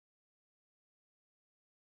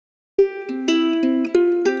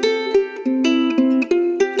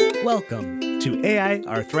Welcome to AI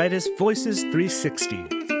Arthritis Voices 360,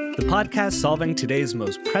 the podcast solving today's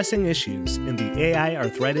most pressing issues in the AI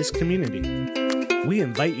arthritis community. We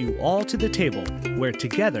invite you all to the table where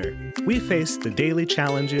together we face the daily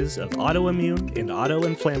challenges of autoimmune and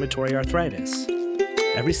autoinflammatory arthritis.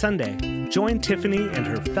 Every Sunday, join Tiffany and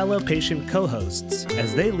her fellow patient co-hosts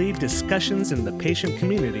as they lead discussions in the patient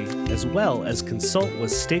community as well as consult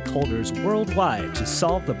with stakeholders worldwide to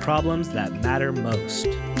solve the problems that matter most.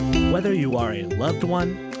 Whether you are a loved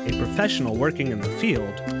one, a professional working in the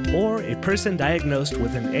field, or a person diagnosed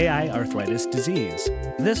with an AI arthritis disease,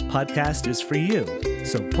 this podcast is for you.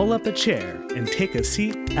 So pull up a chair and take a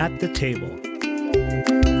seat at the table.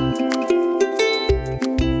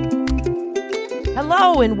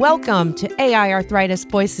 Hello and welcome to AI Arthritis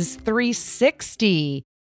Voices 360.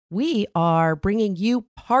 We are bringing you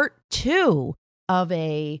part 2 of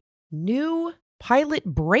a new pilot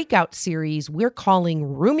breakout series we're calling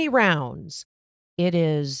Roomy Rounds. It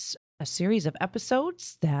is a series of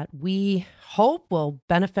episodes that we hope will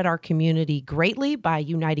benefit our community greatly by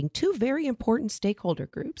uniting two very important stakeholder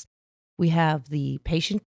groups. We have the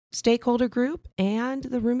patient stakeholder group and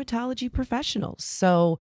the rheumatology professionals.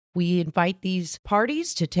 So we invite these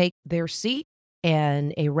parties to take their seat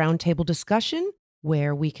in a roundtable discussion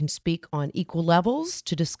where we can speak on equal levels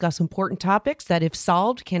to discuss important topics that, if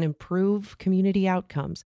solved, can improve community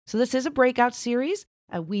outcomes. So this is a breakout series.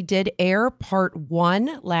 We did air part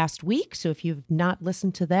 1 last week. So if you've not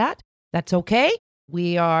listened to that, that's okay.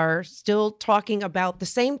 We are still talking about the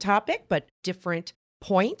same topic, but different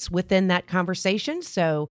points within that conversation.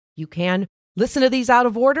 So you can listen to these out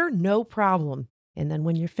of order, no problem. And then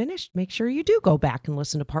when you're finished, make sure you do go back and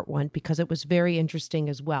listen to part 1 because it was very interesting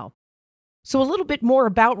as well. So a little bit more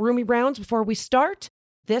about Roomy Rounds before we start.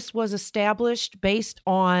 This was established based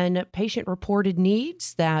on patient-reported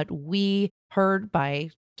needs that we heard by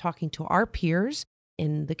talking to our peers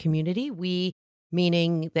in the community. We,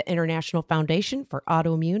 meaning the International Foundation for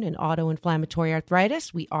Autoimmune and Autoinflammatory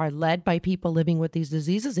Arthritis. We are led by people living with these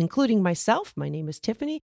diseases, including myself. My name is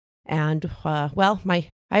Tiffany. And,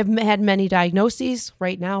 I've had many diagnoses.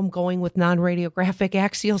 Right now, I'm going with non-radiographic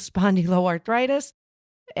axial spondyloarthritis.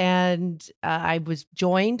 And I was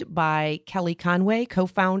joined by Kelly Conway,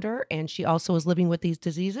 co-founder, and she also is living with these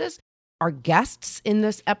diseases. Our guests in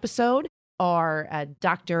this episode are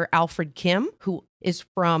Dr. Alfred Kim, who is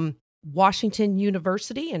from Washington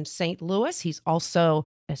University in St. Louis. He's also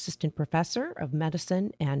assistant professor of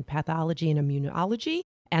medicine and pathology and immunology,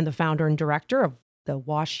 and the founder and director of the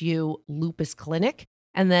WashU Lupus Clinic.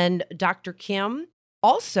 And then Dr. Kim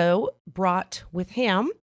also brought with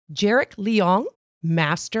him Jarek Leong,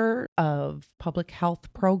 Master of Public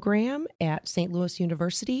Health Program at St. Louis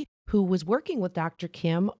University, who was working with Dr.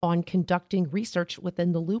 Kim on conducting research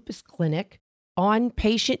within the Lupus Clinic on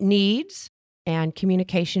patient needs and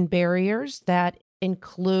communication barriers that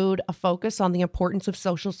include a focus on the importance of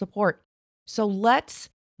social support. So let's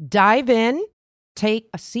dive in, take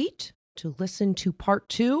a seat to listen to part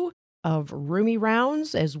 2 of Roomy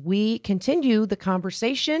Rounds as we continue the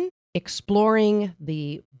conversation exploring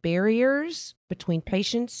the barriers between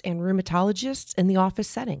patients and rheumatologists in the office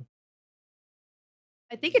setting.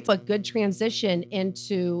 I think it's a good transition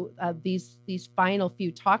into these final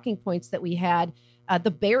few talking points that we had, the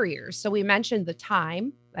barriers. So we mentioned the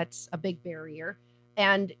time, that's a big barrier.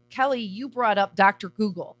 And Kelly, you brought up Dr.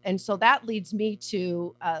 Google. And so that leads me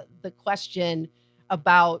to the question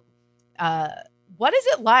about what is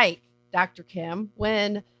it like, Dr. Kim,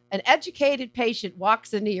 when an educated patient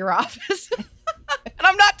walks into your office? And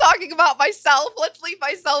I'm not talking about myself. Let's leave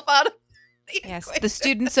myself out of the equation. The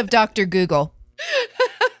students of Dr. Google.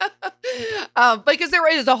 Because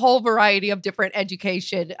there is a whole variety of different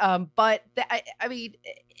education. But I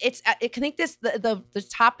think the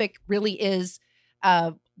topic really is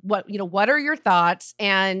what are your thoughts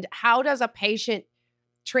and how does a patient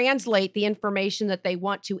translate the information that they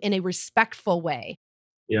want to in a respectful way?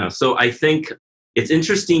 Yeah, so I think it's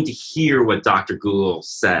interesting to hear what Dr. Google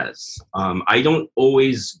says. I don't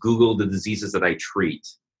always Google the diseases that I treat.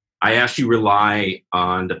 I actually rely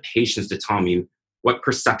on the patients to tell me what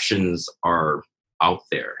perceptions are out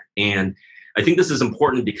there. And I think this is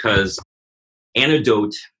important because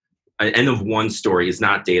anecdote, an N of one story is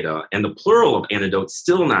not data, and the plural of anecdote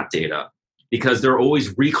still not data, because there are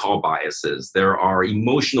always recall biases. There are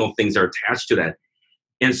emotional things that are attached to that.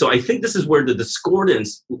 And so I think this is where the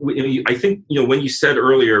discordance, I think, when you said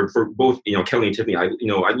earlier for both, Kelly and Tiffany, I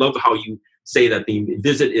love how you say that the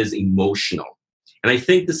visit is emotional. And I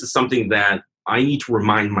think this is something that I need to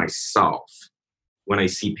remind myself when I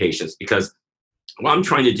see patients, because what I'm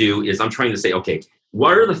trying to do is I'm trying to say, okay,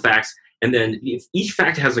 what are the facts? And then if each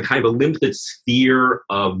fact has a kind of a limited sphere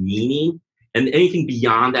of meaning, and anything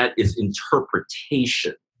beyond that is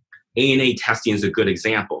interpretation. ANA testing is a good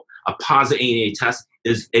example. A positive ANA test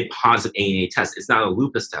is a positive ANA test. It's not a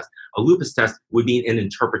lupus test. A lupus test would be an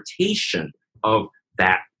interpretation of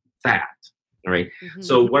that fact. All right. Mm-hmm.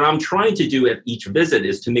 So what I'm trying to do at each visit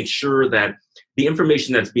is to make sure that the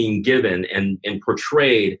information that's being given and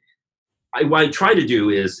portrayed, what I try to do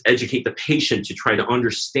is educate the patient to try to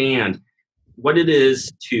understand what it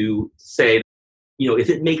is to say, if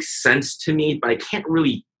it makes sense to me, but I can't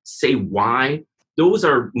really say why. Those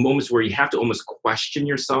are moments where you have to almost question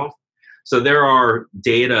yourself. So there are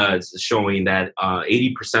data showing that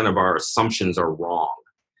 80% of our assumptions are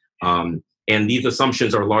wrong. And these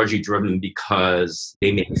assumptions are largely driven because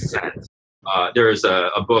they make sense. There's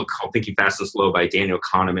a book called Thinking Fast and Slow by Daniel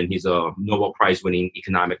Kahneman. He's a Nobel Prize-winning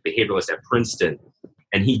economic behavioralist at Princeton.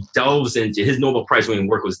 And he delves into, his Nobel Prize-winning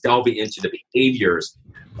work was delving into the behaviors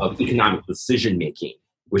of economic decision-making,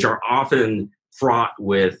 which are often fraught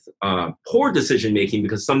with poor decision-making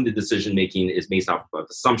because some of the decision-making is based off of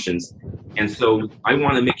assumptions. And so I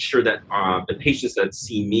want to make sure that the patients that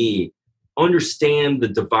see me understand the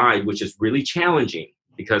divide, which is really challenging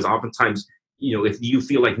because oftentimes, if you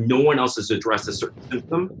feel like no one else has addressed a certain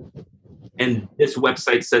symptom and this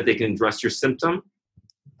website said they can address your symptom,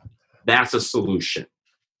 that's a solution.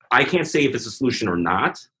 I can't say if it's a solution or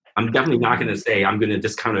not. I'm definitely not going to say I'm going to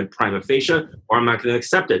discount it prima facie or I'm not going to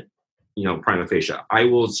accept it, prima facie. I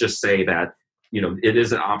will just say that, it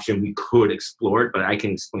is an option. We could explore it, but I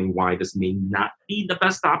can explain why this may not be the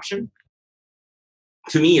best option.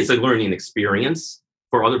 To me, it's a learning experience.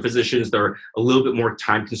 For other physicians, they're a little bit more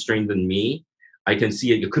time constrained than me. I can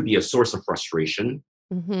see it could be a source of frustration,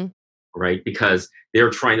 mm-hmm. right? Because they're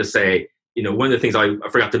trying to say, one of the things I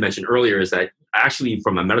forgot to mention earlier is that actually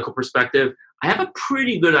from a medical perspective, I have a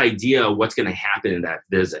pretty good idea of what's going to happen in that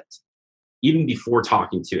visit, even before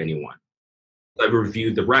talking to anyone. I've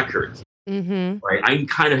reviewed the records, mm-hmm. right? I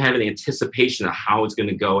kind of have an anticipation of how it's going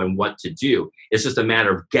to go and what to do. It's just a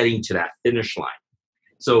matter of getting to that finish line.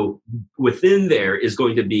 So within there is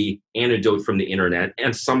going to be anecdote from the internet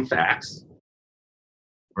and some facts,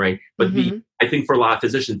 right? But mm-hmm. I think for a lot of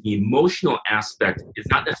physicians, the emotional aspect is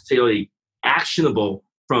not necessarily actionable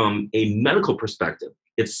from a medical perspective.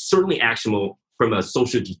 It's certainly actionable from a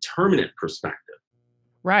social determinant perspective.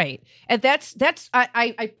 Right. And that's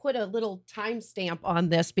I put a little timestamp on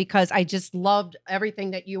this because I just loved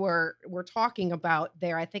everything that you were talking about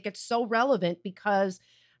there. I think it's so relevant because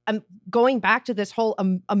I'm going back to this whole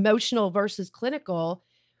emotional versus clinical.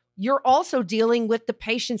 You're also dealing with the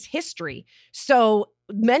patient's history. So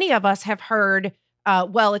many of us have heard,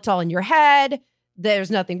 well, it's all in your head.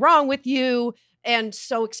 There's nothing wrong with you. And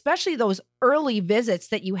so especially those early visits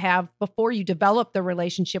that you have before you develop the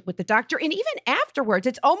relationship with the doctor, and even afterwards,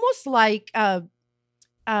 it's almost like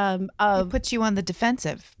it puts you on the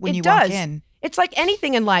defensive when you does. Walk in. It's like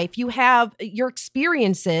anything in life. You have your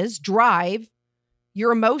experiences drive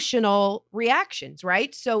your emotional reactions,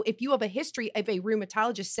 right? So if you have a history of a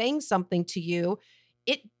rheumatologist saying something to you,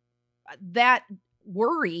 that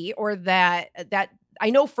worry or that I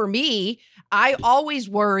know for me, I always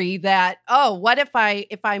worry that, what if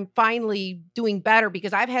I'm finally doing better?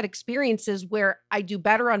 Because I've had experiences where I do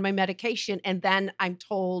better on my medication and then I'm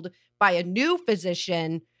told by a new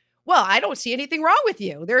physician, well, I don't see anything wrong with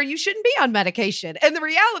you. You shouldn't be on medication. And the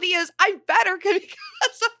reality is I'm better because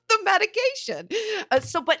of the medication.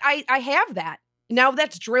 But I have that. Now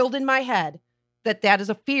that's drilled in my head that is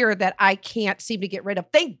a fear that I can't seem to get rid of.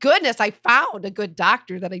 Thank goodness I found a good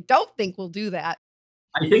doctor that I don't think will do that.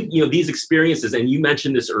 I think, these experiences, and you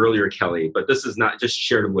mentioned this earlier, Kelly, but this is not just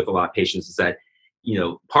shared with a lot of patients, is that,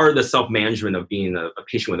 part of the self-management of being a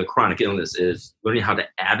patient with a chronic illness is learning how to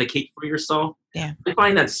advocate for yourself. Yeah. I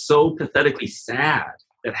find that so pathetically sad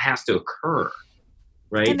that has to occur,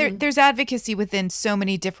 right? And there's advocacy within so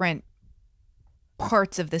many different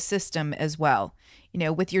parts of the system as well,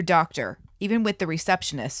 with your doctor, even with the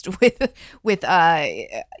receptionist, with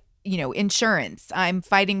insurance. I'm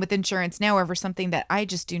fighting with insurance now over something that I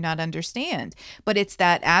just do not understand, but it's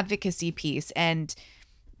that advocacy piece. And,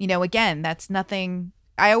 again, that's nothing.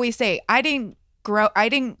 I always say I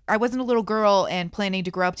wasn't a little girl and planning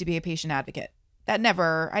to grow up to be a patient advocate. I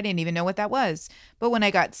didn't even know what that was. But when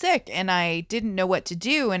I got sick and I didn't know what to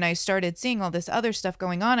do and I started seeing all this other stuff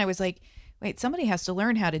going on, I was like, wait, somebody has to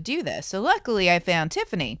learn how to do this. So luckily I found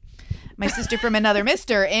Tiffany, my sister from another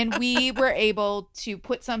mister, and we were able to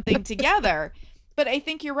put something together. But I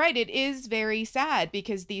think you're right. It is very sad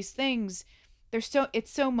because these things,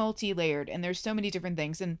 it's so multi-layered and there's so many different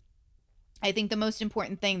things. And I think the most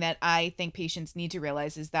important thing that I think patients need to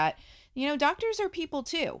realize is that, doctors are people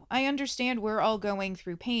too. I understand we're all going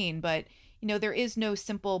through pain, but, there is no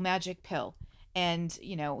simple magic pill. And,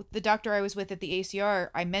 the doctor I was with at the ACR,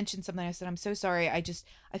 I mentioned something. I said, I'm so sorry.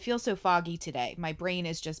 I feel so foggy today. My brain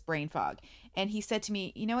is just brain fog. And he said to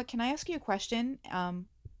me, you know what, can I ask you a question?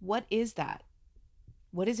 What is that?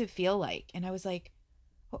 What does it feel like? And I was like,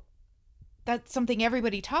 that's something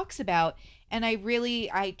everybody talks about. And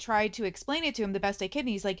I tried to explain it to him the best I could. And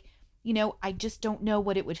he's like, I just don't know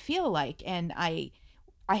what it would feel like. And I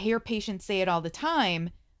hear patients say it all the time,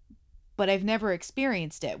 but I've never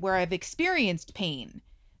experienced it, where I've experienced pain.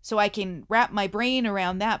 So I can wrap my brain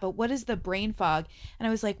around that. But what is the brain fog? And I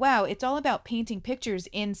was like, wow, it's all about painting pictures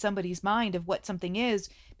in somebody's mind of what something is.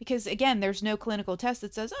 Because again, there's no clinical test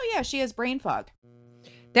that says, oh yeah, she has brain fog.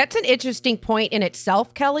 That's an interesting point in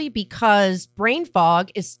itself, Kelly, because brain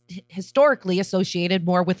fog is historically associated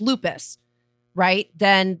more with lupus, right,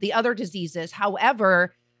 than the other diseases.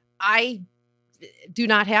 However, I do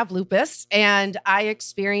not have lupus, and I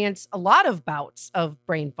experience a lot of bouts of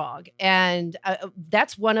brain fog. And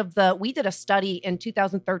that's we did a study in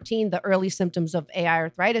 2013, the early symptoms of AI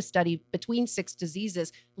arthritis study between 6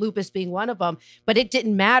 diseases, lupus being one of them. But it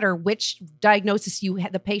didn't matter which diagnosis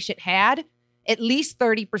the patient had. At least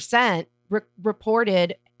 30%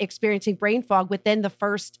 reported experiencing brain fog within the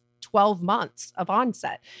first 12 months of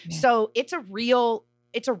onset. Yeah. So it's a real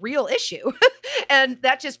issue. And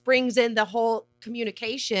that just brings in the whole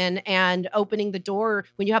communication and opening the door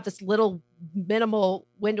when you have this little minimal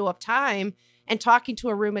window of time and talking to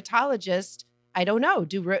a rheumatologist. I don't know,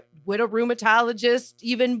 would a rheumatologist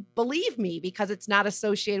even believe me because it's not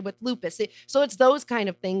associated with lupus? So it's those kind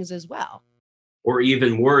of things as well. Or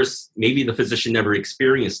even worse, maybe the physician never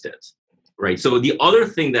experienced it, right? So the other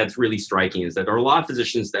thing that's really striking is that there are a lot of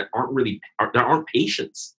physicians that aren't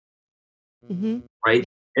patients, right?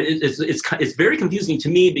 And it's very confusing to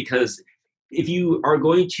me because if you are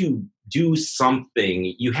going to do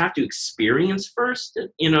something, you have to experience first,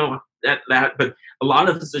 that. But a lot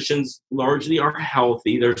of physicians largely are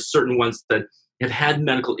healthy. There's certain ones that have had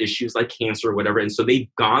medical issues like cancer or whatever, and so they've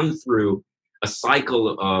gone through a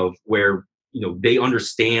cycle of where they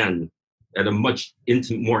understand at a much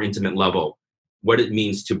more intimate level what it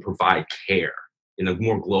means to provide care in a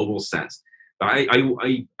more global sense. But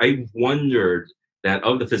I wondered that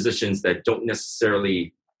of the physicians that don't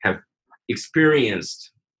necessarily have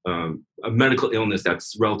experienced a medical illness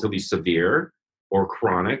that's relatively severe or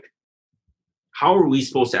chronic, how are we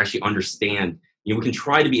supposed to actually understand? We can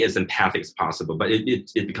try to be as empathic as possible, but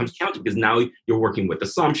it becomes challenging because now you're working with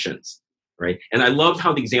assumptions. Right. And I loved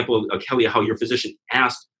how the example of Kelly, how your physician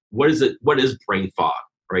asked, what is brain fog?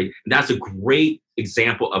 Right. And that's a great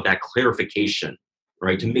example of that clarification,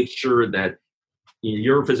 right? To make sure that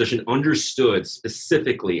your physician understood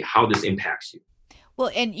specifically how this impacts you. Well,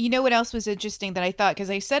 and you know what else was interesting that I thought, because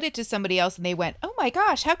I said it to somebody else and they went, oh my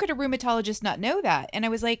gosh, how could a rheumatologist not know that? And I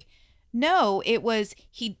was like, no,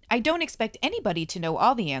 I don't expect anybody to know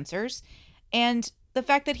all the answers. And the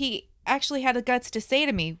fact that he actually had the guts to say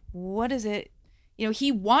to me, what is it?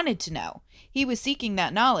 He wanted to know. He was seeking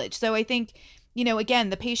that knowledge. So I think, again,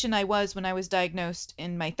 the patient I was when I was diagnosed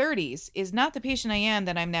in my 30s is not the patient I am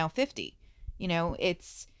that I'm now 50.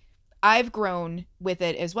 I've grown with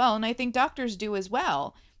it as well. And I think doctors do as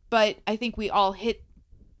well. But I think we all hit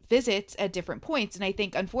visits at different points. And I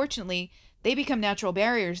think, unfortunately, they become natural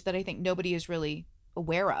barriers that I think nobody is really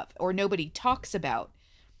aware of or nobody talks about.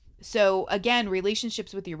 So again,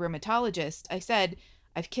 relationships with your rheumatologist, I said,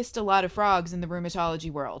 I've kissed a lot of frogs in the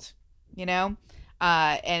rheumatology world, and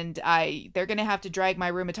they're going to have to drag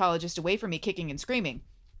my rheumatologist away from me kicking and screaming.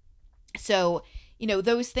 So,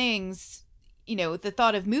 those things, the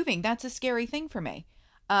thought of moving, that's a scary thing for me.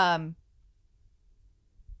 But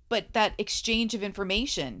that exchange of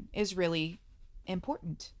information is really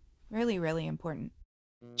important, really, really important.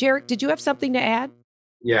 Jarek, did you have something to add?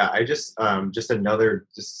 Yeah, I just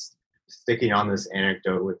sticking on this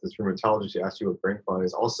anecdote with this rheumatologist who asked you what brain fog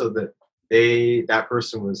is, also that that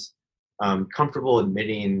person was comfortable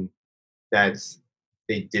admitting that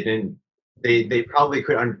they probably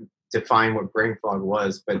could define what brain fog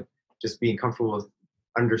was, but just being comfortable with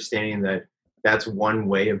understanding that that's one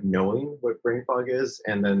way of knowing what brain fog is,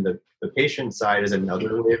 and then the patient side is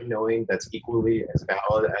another way of knowing that's equally as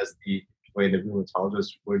valid as the way the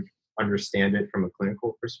rheumatologist would understand it from a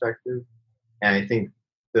clinical perspective. And I think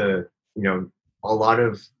a lot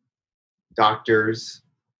of doctors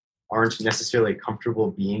aren't necessarily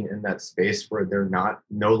comfortable being in that space where they're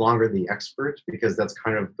no longer the expert, because that's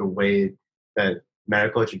kind of the way that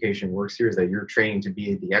medical education works here, is that you're training to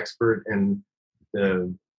be the expert in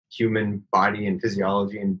the human body and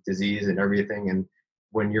physiology and disease and everything. And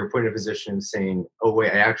when you're put in a position of saying, oh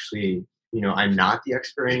wait, I actually, I'm not the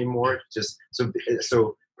expert anymore, just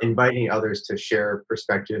so inviting others to share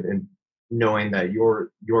perspective and knowing that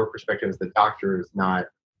your perspective as the doctor is not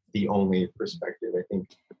the only perspective. I think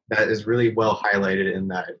that is really well highlighted in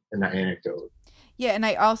that anecdote. Yeah, and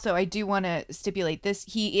I do want to stipulate this.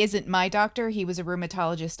 He isn't my doctor. He was a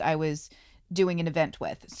rheumatologist I was doing an event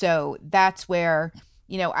with. So that's where,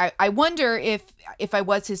 I wonder if I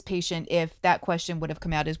was his patient, if that question would have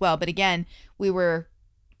come out as well. But again, we were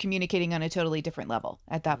communicating on a totally different level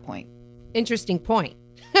at that point. Interesting point.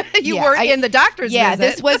 You weren't in the doctor's visit.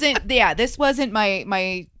 This wasn't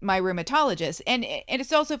my rheumatologist. And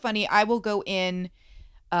it's also funny, I will go in,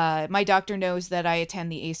 my doctor knows that I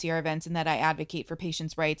attend the ACR events and that I advocate for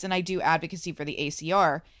patients' rights, and I do advocacy for the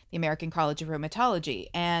ACR, the American College of Rheumatology.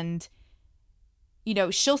 And,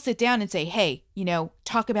 she'll sit down and say, hey,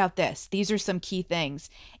 talk about this. These are some key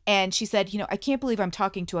things. And she said, I can't believe I'm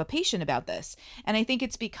talking to a patient about this. And I think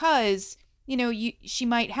it's because, she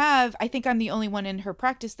might have, I think I'm the only one in her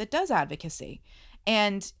practice that does advocacy.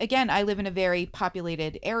 And again, I live in a very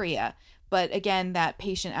populated area, but again, that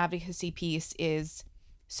patient advocacy piece is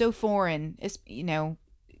so foreign,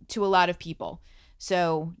 to a lot of people.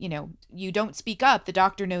 So, you don't speak up, the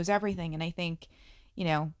doctor knows everything. And I think,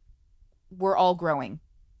 we're all growing,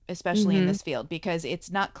 especially in this field, because it's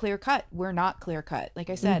not clear cut. We're not clear cut. Like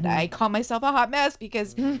I said, I call myself a hot mess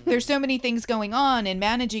because there's so many things going on and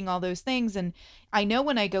managing all those things. And I know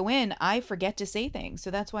when I go in, I forget to say things. So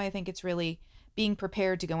that's why I think it's really being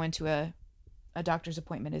prepared to go into a doctor's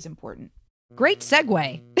appointment is important. Great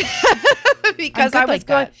segue. Because I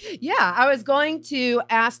was going to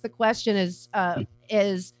ask the question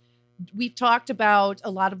is we've talked about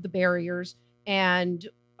a lot of the barriers and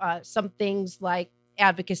some things like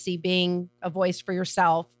advocacy, being a voice for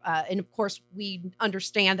yourself. And of course, we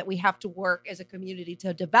understand that we have to work as a community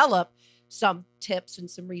to develop some tips and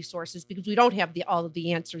some resources because we don't have all of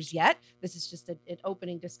the answers yet. This is just an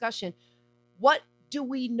opening discussion. What do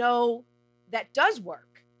we know that does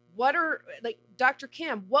work? What are, like, Dr.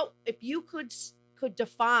 Kim, what if you could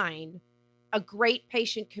define a great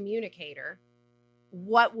patient communicator,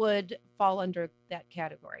 what would fall under that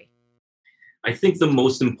category? I think the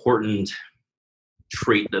most important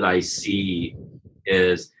trait that I see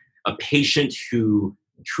is a patient who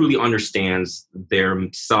truly understands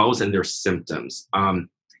themselves and their symptoms.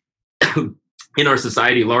 In our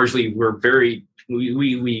society, largely, we're very,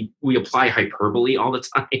 we apply hyperbole all the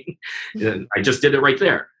time. And I just did it right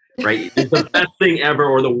there, right? It's the best thing ever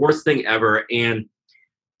or the worst thing ever. And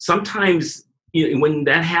sometimes, when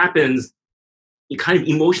that happens, kind of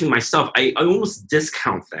emotionally myself, I almost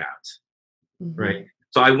discount that, right?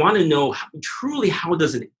 So I want to know truly how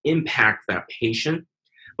does it impact that patient,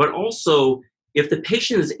 but also if the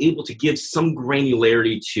patient is able to give some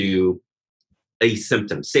granularity to a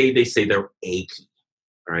symptom, say they're achy,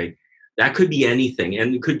 right? That could be anything,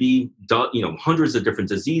 and it could be hundreds of different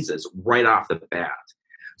diseases right off the bat.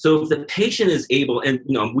 So if the patient is able, and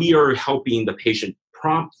we are helping the patient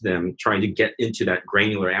prompt them, trying to get into that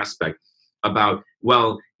granular aspect about,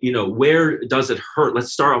 well, where does it hurt?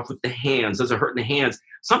 Let's start off with the hands. Does it hurt in the hands?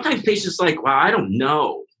 Sometimes patients are like, well, I don't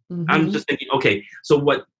know. I'm just thinking, okay, so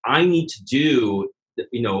what I need to do,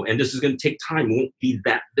 and this is going to take time, won't be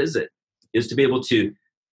that visit, is to be able to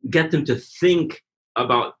get them to think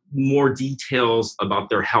about more details about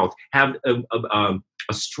their health, have a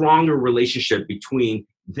stronger relationship between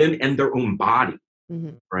them and their own body,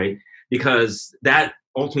 right? Because that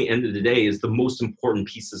ultimately, end of the day, is the most important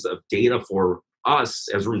pieces of data for us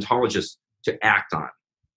as rheumatologists to act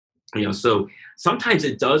on. So sometimes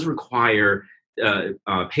it does require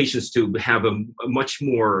patients to have a much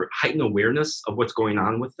more heightened awareness of what's going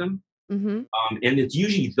on with them. And it's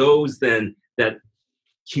usually those then that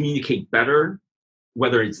communicate better,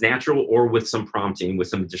 whether it's natural or with some prompting, with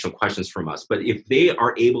some additional questions from us. But if they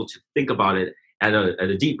are able to think about it at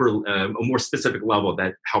a deeper, a more specific level,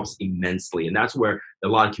 that helps immensely. And that's where a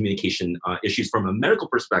lot of communication issues from a medical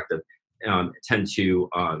perspective tend to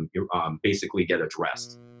basically get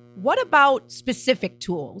addressed. What about specific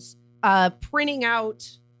tools? Printing out,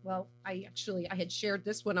 well, I had shared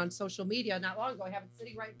this one on social media not long ago. I have it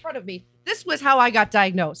sitting right in front of me. This was how I got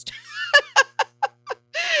diagnosed.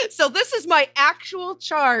 So this is my actual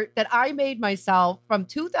chart that I made myself from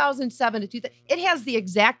 2007 to 2000. It has the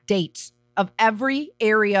exact dates of every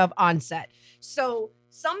area of onset. So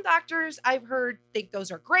some doctors I've heard think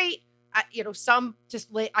those are great. Some just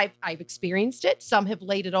I've experienced it. Some have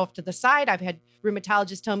laid it off to the side. I've had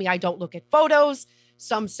rheumatologists tell me I don't look at photos.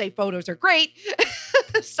 Some say photos are great.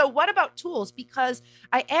 So what about tools? Because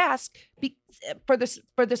I ask for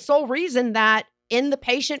the sole reason that in the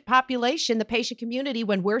patient population, the patient community,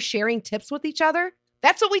 when we're sharing tips with each other,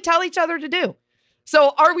 that's what we tell each other to do.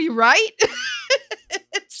 So are we right?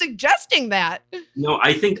 Suggesting that. No,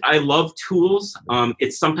 I think I love tools.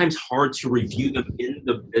 It's sometimes hard to review them in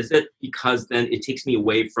the visit because then it takes me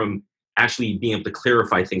away from actually being able to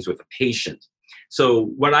clarify things with the patient. So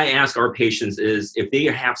what I ask our patients is if they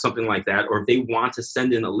have something like that, or if they want to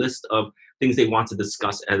send in a list of things they want to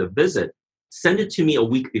discuss at a visit, send it to me a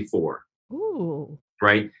week before. Ooh.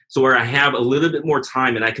 Right? So where I have a little bit more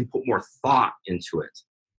time and I can put more thought into it.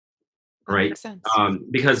 Right? Makes sense.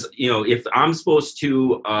 Because, if I'm supposed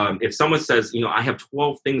to, if someone says, I have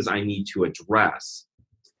 12 things I need to address,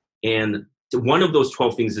 and one of those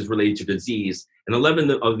 12 things is related to disease, and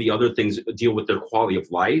 11 of the other things deal with their quality of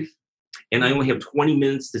life, and I only have 20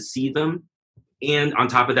 minutes to see them, and on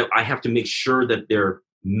top of that, I have to make sure that their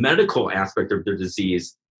medical aspect of their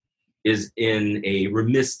disease is in a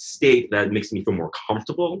remiss state that makes me feel more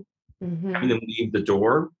comfortable having them leave the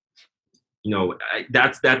door.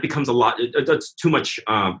 That becomes a lot. That's too much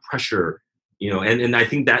pressure, and I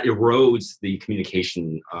think that erodes the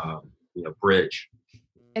communication, bridge.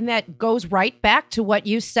 And that goes right back to what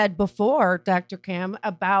you said before, Dr. Kim,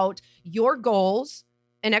 about your goals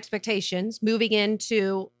and expectations moving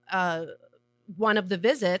into one of the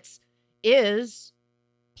visits is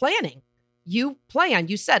planning. You plan.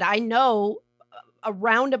 You said, I know a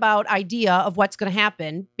roundabout idea of what's going to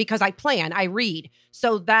happen because I plan, I read.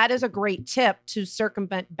 So that is a great tip to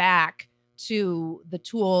circumvent back to the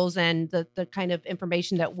tools and the kind of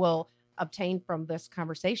information that we'll obtain from this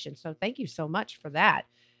conversation. So thank you so much for that.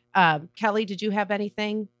 Kelly, did you have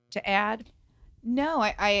anything to add? No,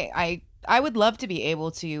 I would love to be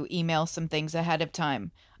able to email some things ahead of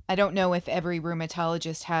time. I don't know if every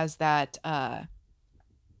rheumatologist has that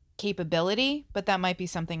capability, but that might be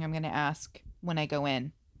something I'm going to ask when I go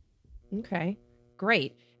in. Okay,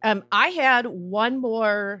 great. I had one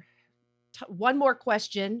more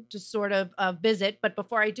question to sort of visit, but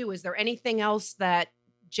before I do, is there anything else that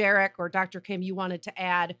Jarek or Dr. Kim you wanted to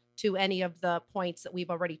add to any of the points that we've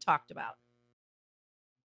already talked about?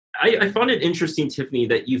 I found it interesting, Tiffany,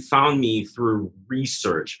 that you found me through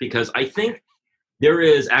research, because I think there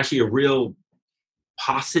is actually a real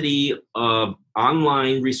paucity of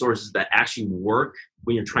online resources that actually work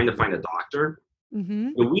when you're trying to find a doctor. Mm-hmm.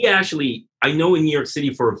 I know in New York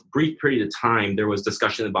City for a brief period of time, there was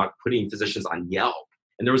discussion about putting physicians on Yelp.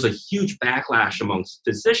 And there was a huge backlash amongst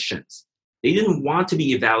physicians. They didn't want to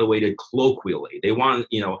be evaluated colloquially. They want,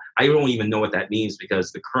 I don't even know what that means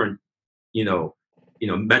because the current,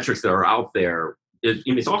 metrics that are out there,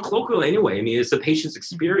 it's all colloquial anyway. I mean, it's the patient's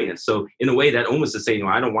experience. So in a way that almost is saying,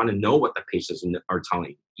 I don't want to know what the patients are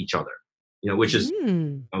telling each other, which is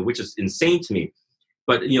insane to me.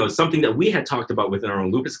 But, something that we had talked about within our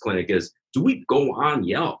own lupus clinic is, do we go on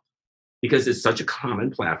Yelp? Because it's such a common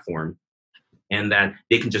platform, and that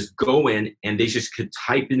they can just go in and they just could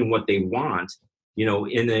type in what they want, in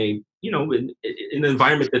an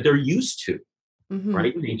environment that they're used to,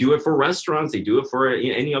 right? They do it for restaurants, they do it for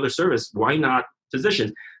any other service. Why not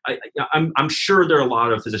physicians? I'm sure there are a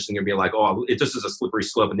lot of physicians going to be like, it just is a slippery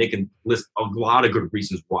slope, and they can list a lot of good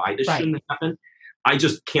reasons why this shouldn't happen. I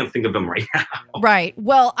just can't think of them right now. Right.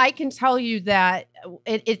 Well, I can tell you that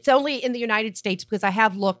it's only in the United States because I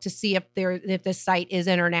have looked to see if this site is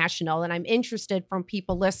international, and I'm interested from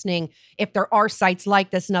people listening if there are sites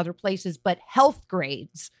like this in other places. But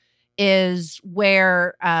Healthgrades is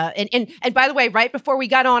where, and by the way, right before we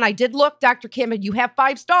got on, I did look, Dr. Kim, and you have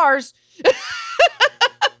 5 stars.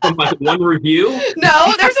 One review?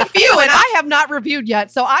 No, there's a few, and I have not reviewed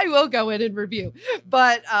yet, so I will go in and review.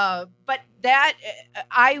 But that's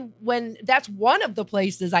one of the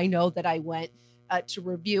places I know that I went to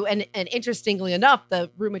review, and interestingly enough, the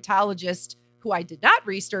rheumatologist who I did not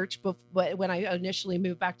research when I initially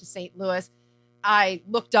moved back to St. Louis, I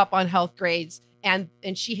looked up on Healthgrades, and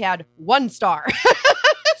she had 1 star.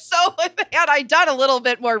 So had I done a little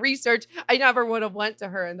bit more research, I never would have went to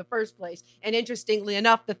her in the first place. And interestingly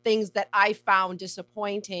enough, the things that I found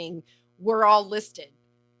disappointing were all listed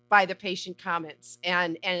by the patient comments.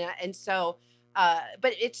 And so,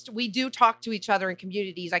 but we do talk to each other in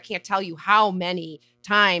communities. I can't tell you how many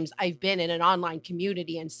times I've been in an online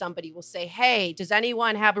community and somebody will say, hey, does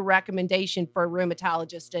anyone have a recommendation for a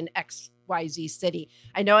rheumatologist in XYZ city?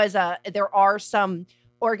 I know there are some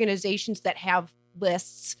organizations that have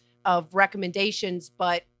lists of recommendations,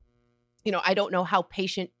 but I don't know how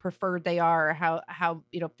patient preferred they are, or how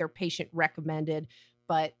if they're patient recommended.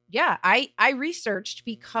 But yeah, I researched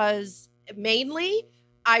because mainly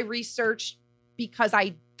I researched because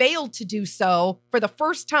I failed to do so for the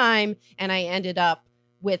first time, and I ended up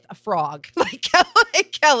with a frog like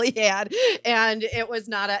Kelly had, and it was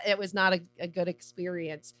not a good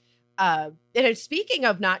experience. And speaking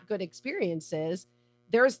of not good experiences,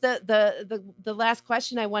 there's the last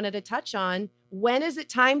question I wanted to touch on. When is it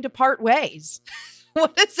time to part ways? When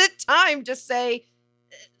is it time to say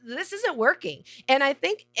this isn't working? And I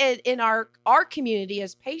think in our community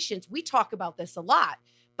as patients, we talk about this a lot.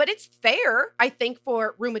 But it's fair, I think,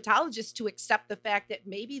 for rheumatologists to accept the fact that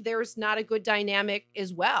maybe there's not a good dynamic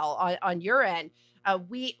as well on your end.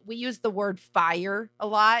 We use the word fire a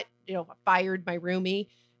lot. Fired my roomie,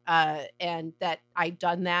 and that I've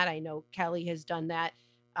done that. I know Kelly has done that,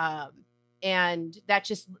 and that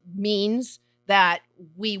just means that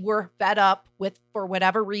we were fed up with for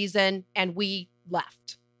whatever reason, and we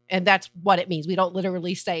left. And that's what it means. We don't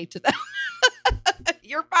literally say to them,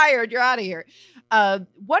 "You're fired. You're out of here."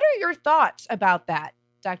 What are your thoughts about that,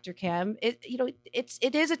 Dr. Kim? It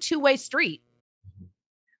is a two-way street.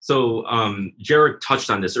 So Jared touched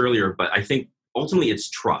on this earlier, but I think ultimately it's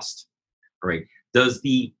trust, right? Does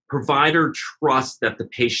the provider trust that the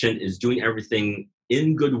patient is doing everything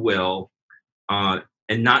in goodwill and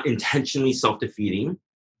not intentionally self-defeating,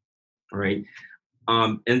 right?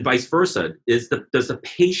 And vice versa. Does the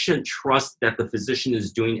patient trust that the physician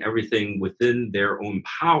is doing everything within their own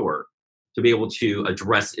power to be able to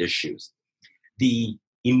address issues? The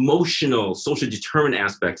emotional, social determinant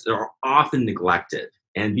aspects are often neglected.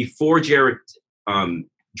 And before Jared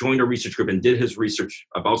joined our research group and did his research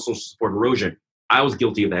about social support erosion, I was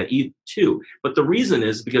guilty of that too. But the reason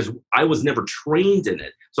is because I was never trained in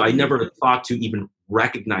it. So I never thought to even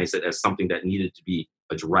recognize it as something that needed to be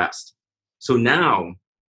addressed. So now,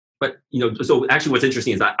 so actually what's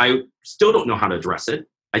interesting is that I still don't know how to address it.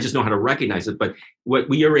 I just know how to recognize it. But what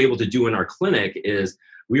we are able to do in our clinic is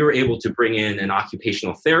we were able to bring in an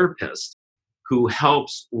occupational therapist who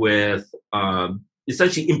helps with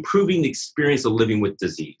essentially improving the experience of living with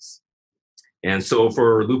disease. And so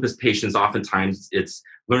for lupus patients, oftentimes it's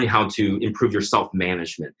learning how to improve your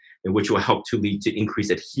self-management, and which will help to lead to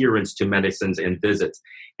increased adherence to medicines and visits.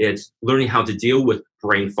 It's learning how to deal with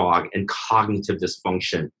brain fog and cognitive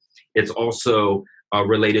dysfunction. It's also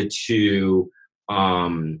related to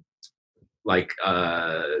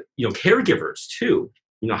caregivers too.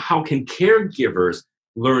 How can caregivers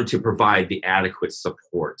learn to provide the adequate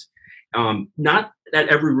support? Not that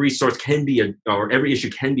every resource can be, or every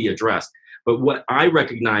issue can be addressed, but what I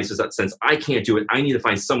recognize is that since I can't do it, I need to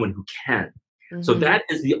find someone who can. Mm-hmm. So that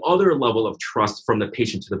is the other level of trust from the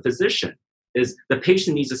patient to the physician, is the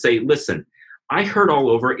patient needs to say, listen, I heard all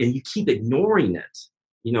over and you keep ignoring it.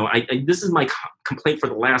 This is my complaint for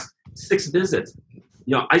the last 6 visits.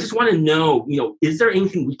 I just want to know, is there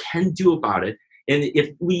anything we can do about it? And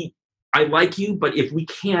I like you, but if we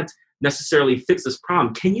can't necessarily fix this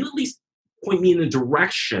problem, can you at least point me in a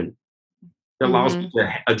direction that allows me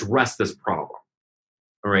to address this problem?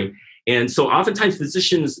 All right. And so oftentimes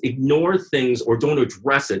physicians ignore things or don't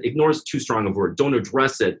address it. Ignore is too strong a word. Don't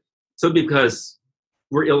address it. So because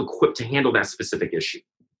we're ill-equipped to handle that specific issue.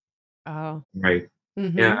 Oh. Right.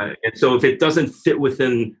 Mm-hmm. And so if it doesn't fit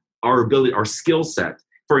within our ability, our skill set,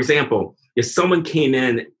 for example, if someone came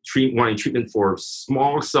in wanting treatment for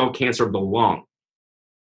small cell cancer of the lung,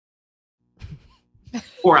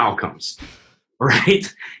 poor outcomes,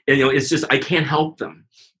 right? And it's just, I can't help them,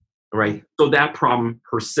 right? So that problem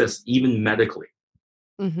persists even medically.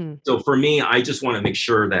 Mm-hmm. So for me, I just want to make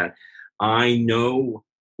sure that I know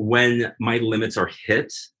when my limits are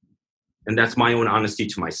hit, and that's my own honesty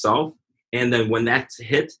to myself. And then when that's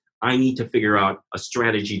hit, I need to figure out a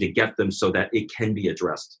strategy to get them so that it can be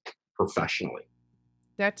addressed professionally.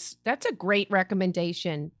 That's a great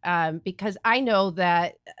recommendation, because I know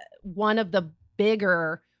that one of the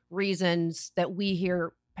bigger reasons that we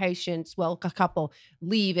hear patients, a couple,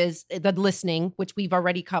 leave is the listening, which we've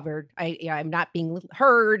already covered. I'm not being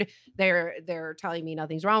heard. They're telling me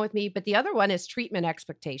nothing's wrong with me. But the other one is treatment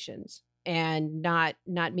expectations and not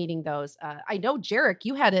meeting those. I know, Jarek,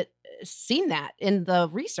 you had seen that in the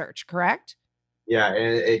research, correct? Yeah,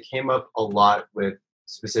 and it came up a lot with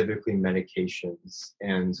specifically medications.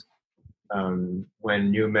 And when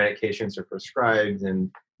new medications are prescribed and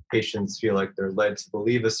patients feel like they're led to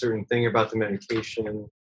believe a certain thing about the medication,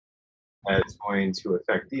 that it's going to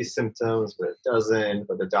affect these symptoms, but it doesn't.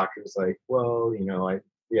 But the doctor's like, well,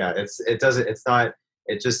 it doesn't. It's not.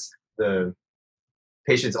 It just the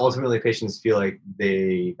patients. Ultimately, patients feel like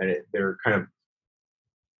they're kind of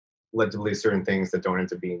led to believe certain things that don't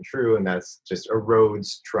end up being true, and that's just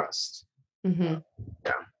erodes trust. Mm-hmm.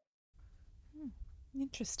 Yeah.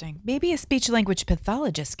 Interesting. Maybe a speech language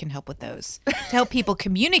pathologist can help with those to help people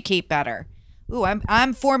communicate better. Ooh,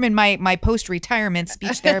 I'm forming my post-retirement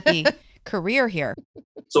speech therapy career here.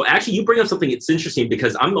 So actually, you bring up something that's interesting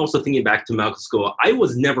because I'm also thinking back to medical school. I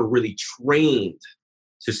was never really trained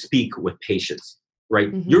to speak with patients, right?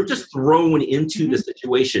 Mhm. You're just thrown into the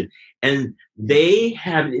situation, and they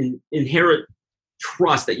have an inherent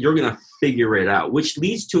trust that you're going to figure it out, which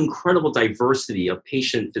leads to incredible diversity of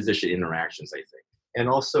patient-physician interactions, I think. And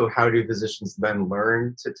also, how do physicians then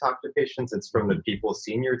learn to talk to patients? It's from the people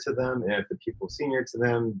senior to them. And if the people senior to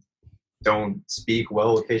them don't speak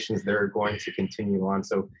well with patients, they're going to continue on.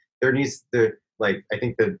 So there needs to, I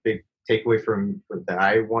think the big takeaway that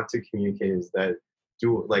I want to communicate is that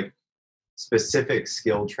do specific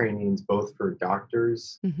skill trainings, both for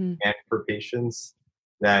doctors Mhm. and for patients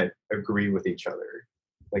that agree with each other.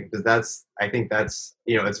 Because I think that's,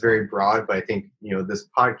 it's very broad, but I think, this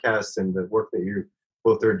podcast and the work that you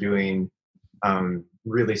both are doing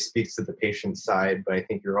really speaks to the patient side, but I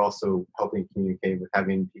think you're also helping communicate with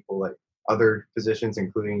having people like other physicians,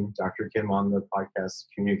 including Dr. Kim on the podcast,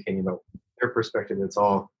 communicating about their perspective.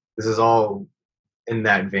 This is all in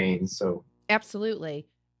that vein. So Absolutely.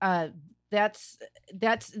 That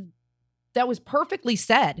was perfectly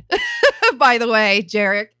said, by the way,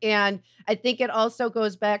 Jarek. And I think it also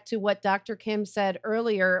goes back to what Dr. Kim said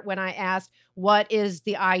earlier when I asked, what is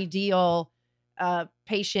the ideal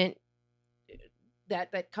patient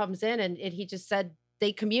that comes in? And he just said,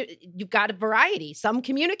 you've got a variety. Some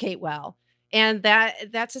communicate well. And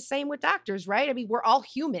that's the same with doctors, right? I mean, we're all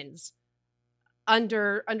humans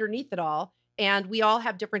underneath it all. And we all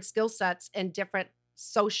have different skill sets and different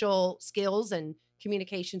social skills and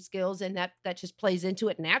communication skills, and that just plays into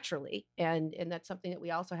it naturally, and that's something that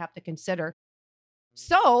we also have to consider.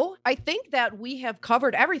 So I think that we have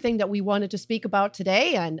covered everything that we wanted to speak about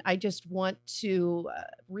today, and I just want to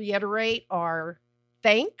reiterate our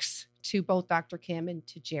thanks to both Dr. Kim and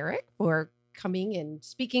to Jarek for coming and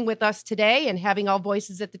speaking with us today and having all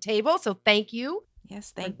voices at the table. So thank you.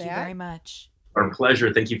 Yes, thank you very much. Our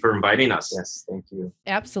pleasure. Thank you for inviting us. yes, thank you.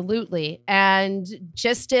 Absolutely. And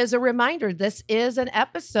just as a reminder, this is an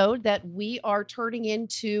episode that we are turning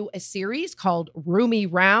into a series called Roomie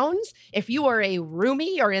Rounds. If you are a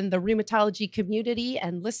roomie or in the rheumatology community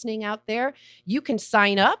and listening out there, you can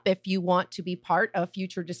sign up if you want to be part of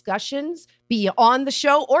future discussions, be on the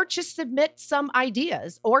show, or just submit some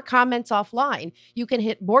ideas or comments offline. You can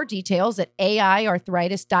hit more details at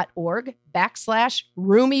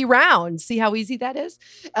aiarthritis.org/roomie rounds. See how easy that is?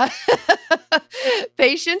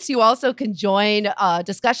 Patients, you also can join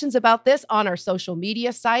discussions about this on our social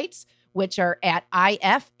media sites, which are at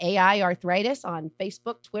IFAI Arthritis on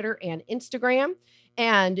Facebook, Twitter, and Instagram.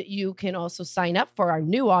 And you can also sign up for our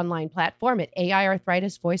new online platform at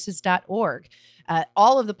aiarthritisvoices.org.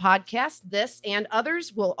 All of the podcasts, this and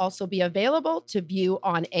others, will also be available to view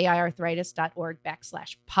on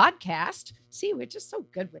aiarthritis.org/podcast. See, we're just so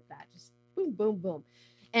good with that. Just boom, boom, boom.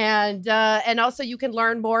 And also you can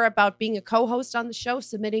learn more about being a co-host on the show,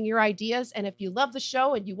 submitting your ideas. And if you love the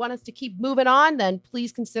show and you want us to keep moving on, then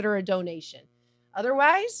please consider a donation.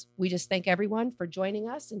 Otherwise, we just thank everyone for joining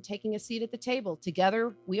us and taking a seat at the table.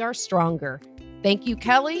 Together, we are stronger. Thank you,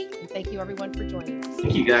 Kelly, and thank you everyone for joining us.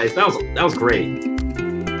 Thank you, guys. That was great.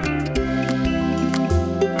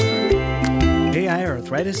 AI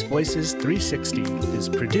Arthritis Voices 360 is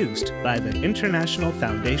produced by the International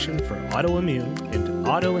Foundation for Autoimmune and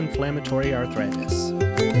Autoinflammatory Arthritis.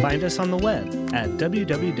 Find us on the web at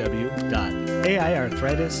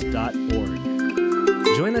www.aiarthritis.org.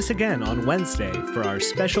 Join us again on Wednesday for our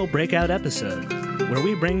special breakout episode, where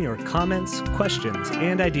we bring your comments, questions,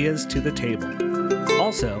 and ideas to the table.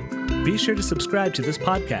 Also, be sure to subscribe to this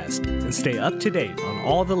podcast and stay up to date on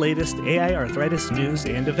all the latest AI arthritis news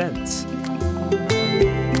and events.